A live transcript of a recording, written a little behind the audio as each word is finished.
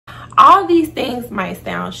All these things might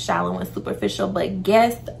sound shallow and superficial, but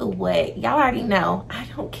guess what? Y'all already know I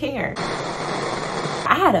don't care.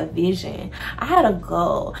 I had a vision. I had a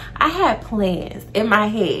goal. I had plans in my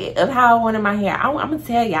head of how I wanted my hair. I'm gonna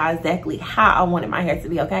tell y'all exactly how I wanted my hair to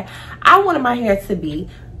be, okay? I wanted my hair to be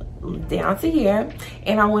down to here,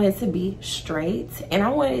 and I wanted it to be straight, and I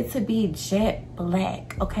wanted it to be jet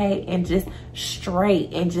black, okay? And just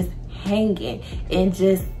straight and just hanging and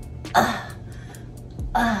just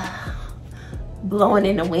blowing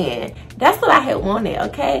in the wind. That's what I had wanted,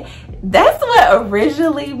 okay? That's what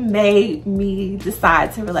originally made me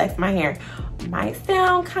decide to relax my hair. Might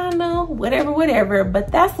sound kind of whatever,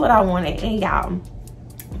 but that's what I wanted. And y'all,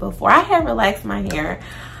 before I had relaxed my hair,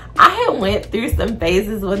 I had went through some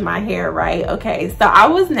phases with my hair, right? Okay, so I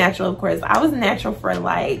was natural, of course. I was natural for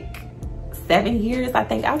like 7 years, I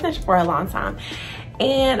think. I was natural for a long time.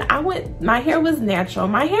 And my hair was natural.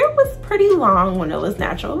 My hair was pretty long when it was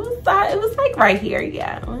natural. It was like right here,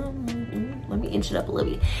 yeah. Let me inch it up a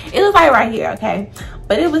little bit. It was like right here, okay?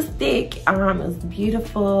 But it was thick, it was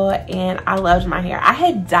beautiful, and I loved my hair. I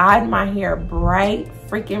had dyed my hair bright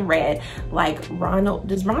freaking red, like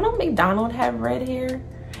does Ronald McDonald have red hair?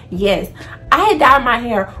 Yes, I had dyed my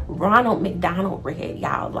hair Ronald McDonald red,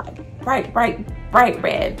 y'all, like bright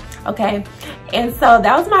red, okay? And so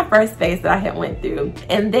that was my first phase that I had went through.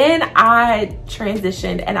 And then I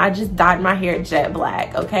transitioned and I just dyed my hair jet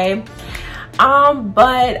black, okay?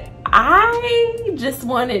 But I just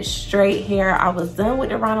wanted straight hair. I was done with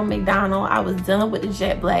the Ronald McDonald. I was done with the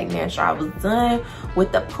jet black natural. I was done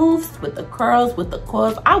with the poofs, with the curls, with the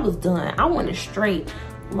coils. I was done. I wanted straight,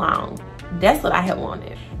 long. That's what I had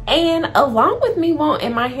wanted. And along with me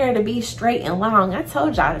wanting my hair to be straight and long, I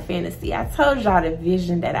told y'all the fantasy. I told y'all the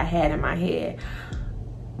vision that I had in my head.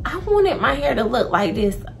 I wanted my hair to look like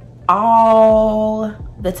this all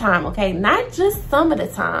the time, okay? Not just some of the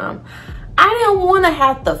time. I didn't want to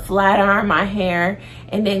have to flat iron my hair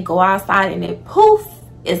and then go outside and then poof,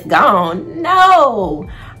 it's gone. No,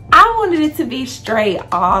 I wanted it to be straight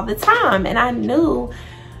all the time. And I knew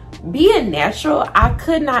being natural, I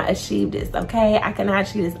could not achieve this, okay? I could not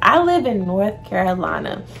achieve this. I live in North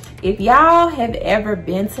Carolina. If y'all have ever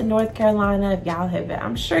been to North Carolina, if y'all have,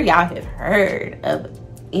 I'm sure y'all have heard of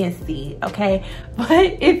NC, okay?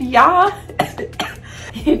 But if y'all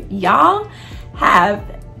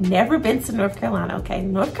have never been to North Carolina, okay?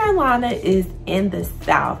 North Carolina is in the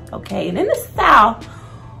South, okay? And in the South,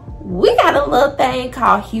 we got a little thing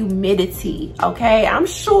called humidity, okay? I'm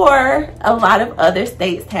sure a lot of other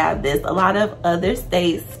states have this. A lot of other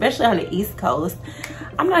states, especially on the East Coast.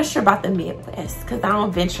 I'm not sure about the Midwest because I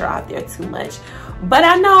don't venture out there too much. But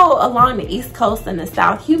I know along the East Coast and the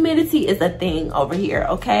South, humidity is a thing over here,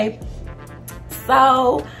 okay?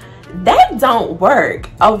 So that don't work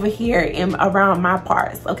over here around my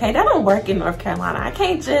parts, okay? That don't work in North Carolina. I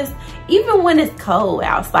can't just, even when it's cold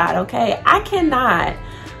outside, okay? I cannot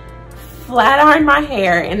flat iron my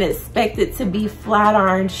hair and expect it to be flat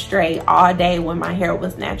ironed straight all day when my hair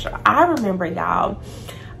was natural. I remember, y'all,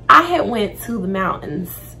 I had went to the mountains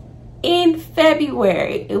in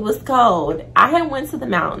February. It was cold. I had went to the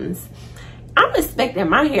mountains. I'm expecting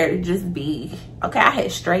my hair to just be, okay, I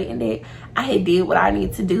had straightened it. I had did what I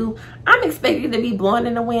need to do. I'm expecting it to be blowing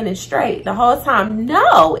in the wind and straight the whole time.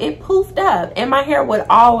 No, it poofed up and my hair would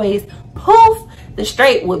always poof. The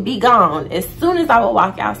straight would be gone as soon as I would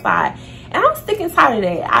walk outside. And I'm sick and tired of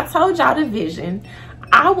that. I told y'all the vision.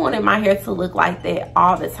 I wanted my hair to look like that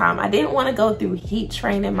all the time. I didn't want to go through heat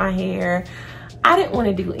training my hair. I didn't want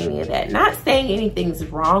to do any of that. Not saying anything's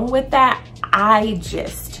wrong with that. I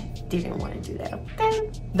just didn't want to do that,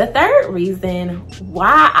 okay? The third reason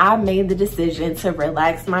why I made the decision to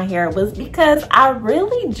relax my hair was because I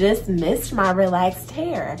really just missed my relaxed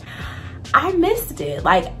hair. I missed it.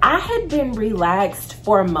 Like, I had been relaxed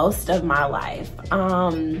for most of my life.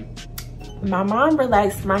 My mom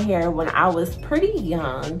relaxed my hair when I was pretty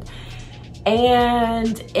young,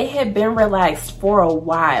 and it had been relaxed for a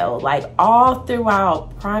while, like all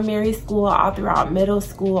throughout primary school, all throughout middle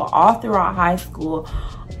school, all throughout high school,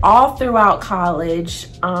 all throughout college,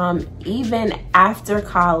 even after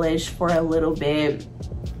college for a little bit.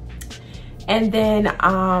 And then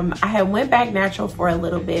I had went back natural for a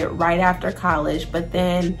little bit right after college, but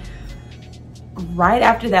then right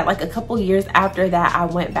after that, like a couple years after that, I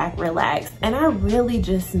went back relaxed. And I really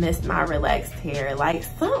just missed my relaxed hair. Like,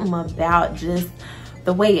 something about just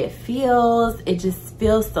the way it feels. It just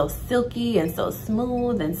feels so silky and so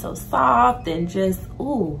smooth and so soft and just,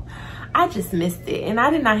 ooh, I just missed it. And I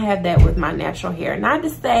did not have that with my natural hair. Not to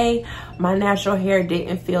say my natural hair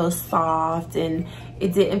didn't feel soft and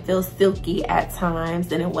it didn't feel silky at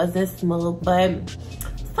times and it wasn't smooth, but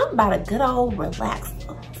something about a good old relax.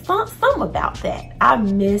 Something about that. I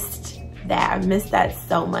missed that. I missed that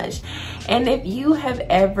so much. And if you have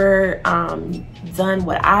ever done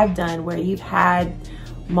what I've done, where you've had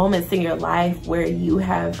moments in your life where you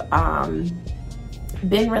have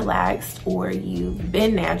been relaxed, or you've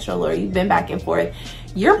been natural, or you've been back and forth,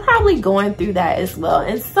 you're probably going through that as well.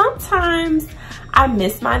 And sometimes I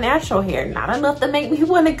miss my natural hair. Not enough to make me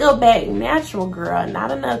want to go back natural, girl.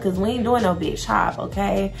 Not enough, because we ain't doing no big chop,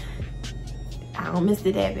 okay? I don't miss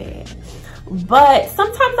it that bad. But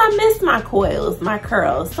sometimes I miss my coils, my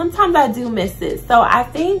curls. Sometimes I do miss it. So I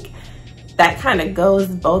think that kind of goes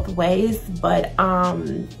both ways. But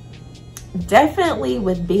definitely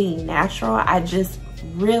with being natural, I just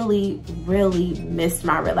really missed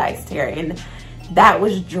my relaxed hair, and that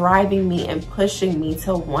was driving me and pushing me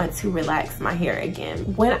to want to relax my hair again.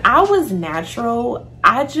 When I was natural,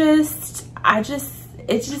 it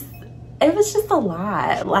was just a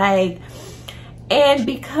lot. Like, and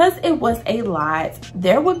because it was a lot,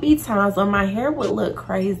 there would be times when my hair would look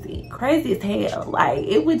crazy as hell. Like,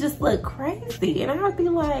 it would just look crazy, and I would be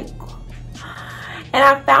like, and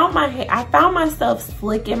I found myself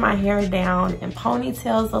slicking my hair down in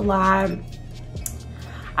ponytails a lot.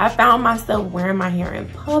 I found myself wearing my hair in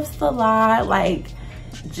puffs a lot, like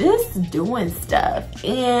just doing stuff.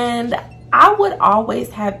 And I would always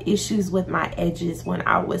have issues with my edges when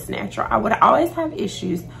I was natural. I would always have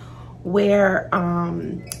issues where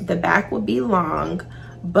the back would be long,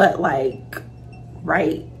 but like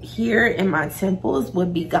right here in my temples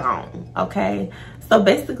would be gone, okay? So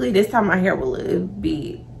basically this time my hair it'd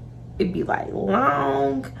be like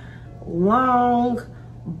long,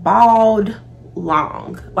 bald,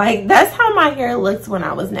 long. Like, that's how my hair looked when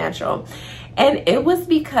I was natural. And it was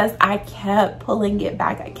because I kept pulling it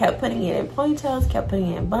back. I kept putting it in ponytails, kept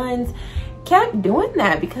putting it in buns, kept doing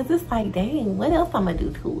that, because it's like, dang, what else I'm gonna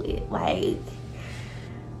do to it? Like,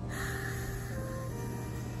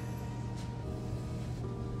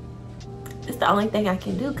 it's the only thing I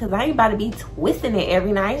can do, because I ain't about to be twisting it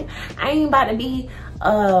every night. I ain't about to be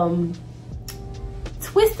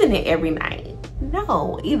twisting it every night.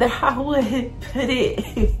 No, either I would put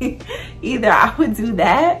it, either I would do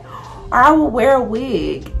that, or I would wear a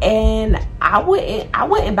wig. And I wouldn't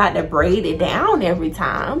about to braid it down every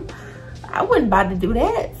time. I wasn't about to do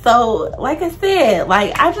that. So like I said,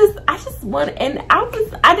 like I just wanted, and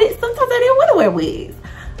sometimes I didn't want to wear wigs.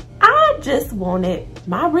 I just wanted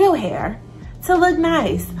my real hair to look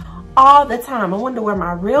nice all the time. I wanted to wear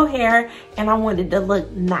my real hair, and I wanted to look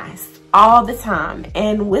nice all the time.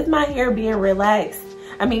 And with my hair being relaxed,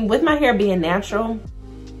 with my hair being natural,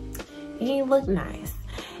 it ain't look nice.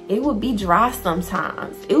 It would be dry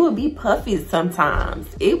sometimes. It would be puffy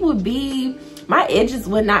sometimes. It would be, my edges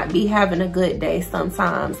would not be having a good day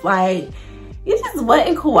sometimes. Like, it just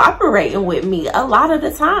wasn't cooperating with me a lot of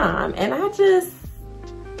the time. And I just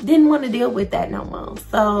didn't want to deal with that no more.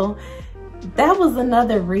 So that was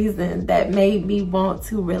another reason that made me want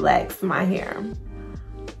to relax my hair.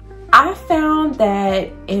 I found that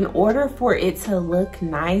in order for it to look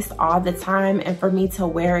nice all the time and for me to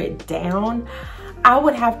wear it down, I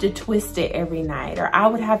would have to twist it every night, or I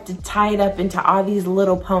would have to tie it up into all these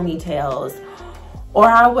little ponytails, or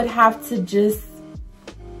I would have to just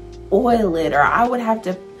oil it, or I would have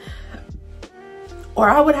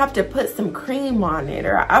to put some cream on it,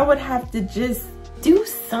 or I would have to just do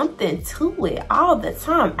something to it all the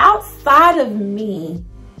time, outside of me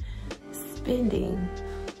spending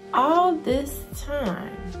all this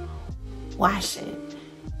time washing,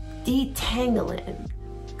 detangling,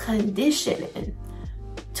 conditioning,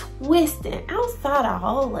 twisting. Outside of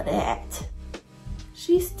all of that,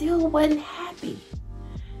 she still wasn't happy.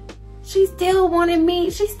 She still wanted me,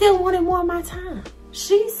 she still wanted more of my time.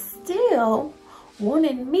 She still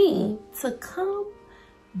wanted me to come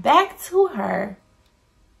back to her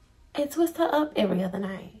and twist her up every other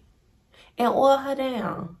night and oil her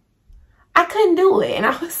down. I couldn't do it, and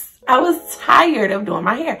I was tired of doing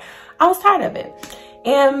my hair. I was tired of it.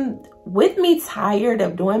 And with me tired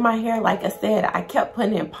of doing my hair, like I said, I kept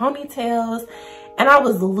putting in ponytails, and I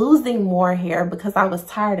was losing more hair because I was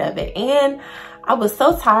tired of it. And I was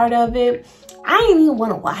so tired of it, I didn't even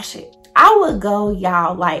want to wash it. I would go,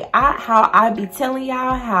 y'all, like how I be telling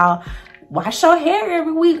y'all how wash your hair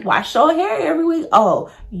every week, wash your hair every week. Oh,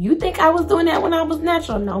 you think I was doing that when I was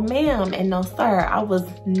natural? No, ma'am, and no, sir. I was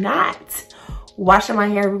not washing my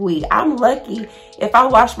hair every week. I'm lucky if I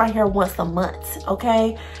wash my hair once a month,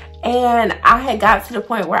 okay? And I had got to the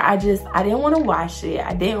point where I didn't want to wash it.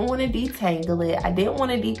 I didn't want to detangle it. I didn't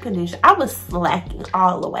want to deep condition. I was slacking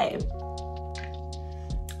all the way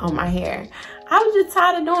on my hair. I was just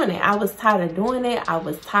tired of doing it. I was tired of doing it. I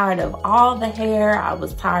was tired of all the hair. I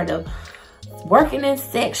was tired of working in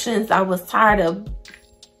sections. I was tired of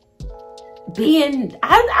being,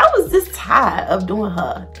 I was just tired of doing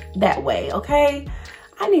her that way, okay?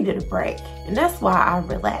 I needed a break, and that's why I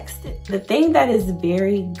relaxed it. The thing that is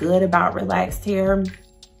very good about relaxed hair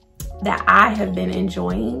that I have been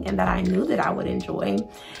enjoying and that I knew that I would enjoy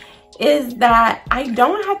is that I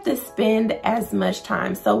don't have to spend as much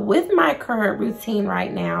time. So with my current routine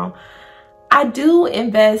right now, I do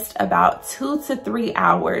invest about 2 to 3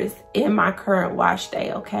 hours in my current wash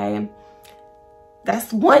day, okay?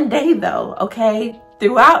 That's one day though, okay?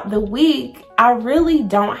 Throughout the week, I really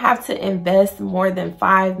don't have to invest more than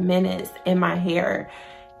 5 minutes in my hair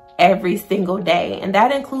every single day. And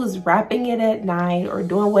that includes wrapping it at night or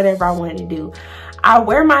doing whatever I want to do. I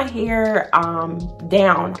wear my hair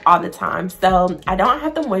down all the time. So I don't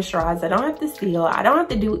have to moisturize. I don't have to seal. I don't have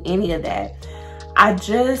to do any of that. I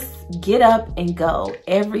just get up and go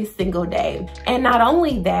every single day. And not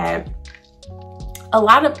only that, a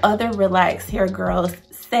lot of other relaxed hair girls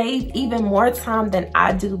save even more time than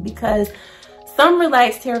I do, because some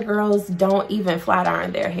relaxed hair girls don't even flat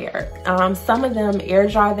iron their hair. Some of them air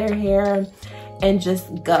dry their hair and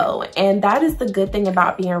just go. And that is the good thing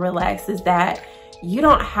about being relaxed, is that you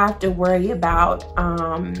don't have to worry about,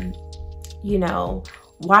 you know,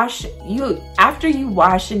 after you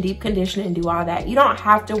wash and deep condition and do all that, you don't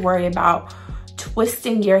have to worry about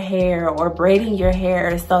twisting your hair or braiding your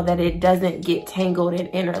hair so that it doesn't get tangled and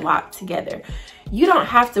interlocked together. You don't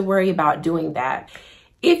have to worry about doing that.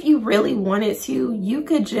 If you really wanted to, you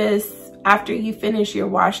could just, after you finish your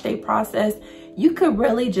wash day process, you could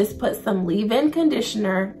really just put some leave-in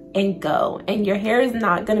conditioner and go. And your hair is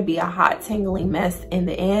not gonna be a hot, tangly mess in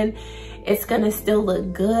the end. It's gonna still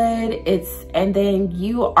look good. And then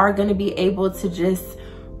you are gonna be able to just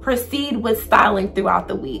proceed with styling throughout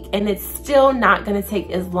the week. And it's still not gonna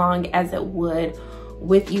take as long as it would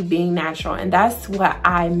with you being natural. And that's what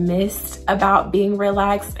I missed about being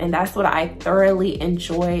relaxed, and that's what I thoroughly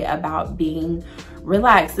enjoy about being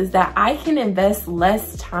relaxed, is that I can invest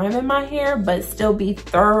less time in my hair but still be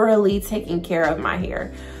thoroughly taking care of my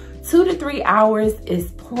hair. 2 to 3 hours is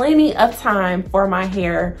plenty of time for my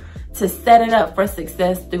hair to set it up for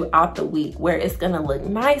success throughout the week, where it's gonna look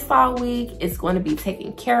nice all week, it's gonna be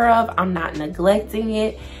taken care of, I'm not neglecting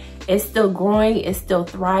it. It's still growing, it's still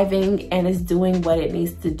thriving, and it's doing what it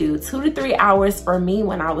needs to do. 2 to 3 hours for me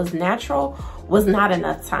when I was natural was not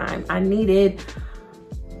enough time. I needed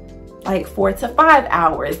like 4 to 5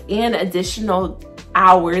 hours and additional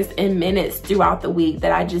hours and minutes throughout the week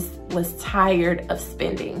that I just was tired of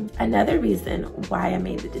spending. Another reason why I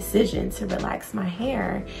made the decision to relax my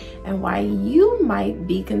hair, and why you might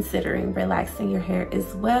be considering relaxing your hair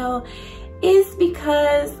as well, is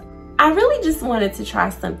because I really just wanted to try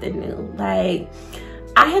something new. Like,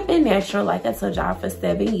 I have been natural, like I told y'all, for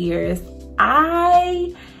 7 years.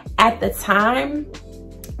 I, at the time,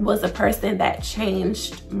 was a person that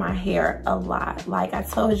changed my hair a lot. Like I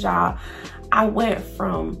told y'all, I went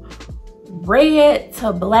from red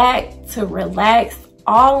to black to relaxed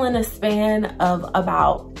all in a span of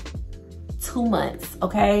about 2 months,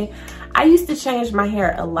 okay? I used to change my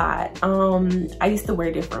hair a lot. I used to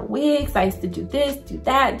wear different wigs. I used to do this, do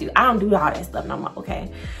that, I don't do all that stuff no more,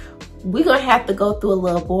 okay? We're gonna have to go through a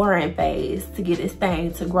little boring phase to get this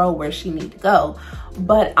thing to grow where she need to go.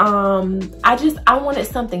 But I wanted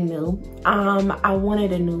something new. I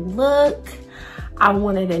wanted a new look. I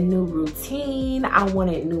wanted a new routine. I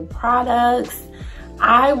wanted new products.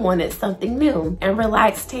 I wanted something new, and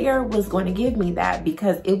relaxed hair was going to give me that,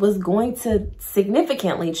 because it was going to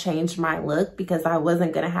significantly change my look, because I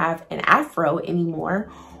wasn't going to have an afro anymore,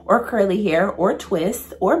 or curly hair, or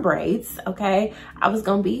twists, or braids, okay? I was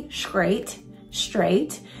going to be straight.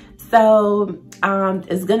 So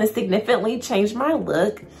it's going to significantly change my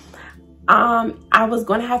look. I was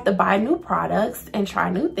going to have to buy new products and try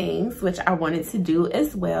new things, which I wanted to do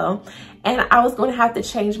as well. And I was going to have to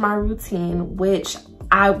change my routine, which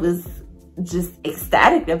I was just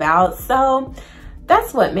ecstatic about. So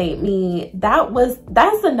that's what made me,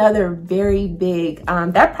 that's another very big,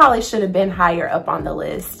 that probably should have been higher up on the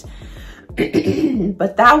list.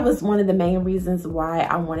 But that was one of the main reasons why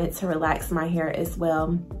I wanted to relax my hair as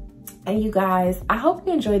well. And you guys, I hope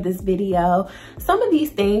you enjoyed this video. Some of these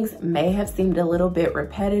things may have seemed a little bit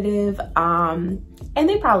repetitive, and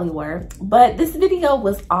they probably were, but this video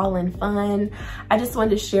was all in fun. I just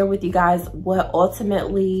wanted to share with you guys what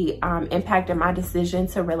ultimately impacted my decision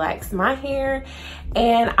to relax my hair.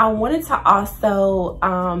 And I wanted to also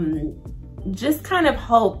just kind of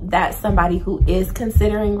hope that somebody who is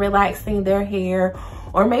considering relaxing their hair,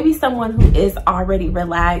 or maybe someone who is already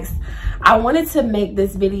relaxed. I wanted to make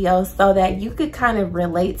this video so that you could kind of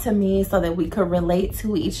relate to me, so that we could relate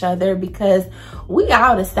to each other, because we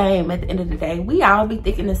all the same at the end of the day. We all be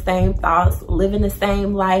thinking the same thoughts, living the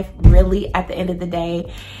same life really at the end of the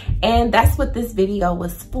day. And that's what this video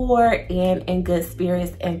was for, and in good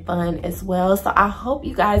spirits and fun as well. So I hope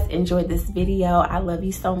you guys enjoyed this video. I love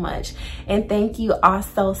you so much. And thank you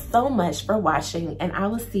also so much for watching, and I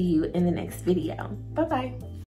will see you in the next video. Bye-bye.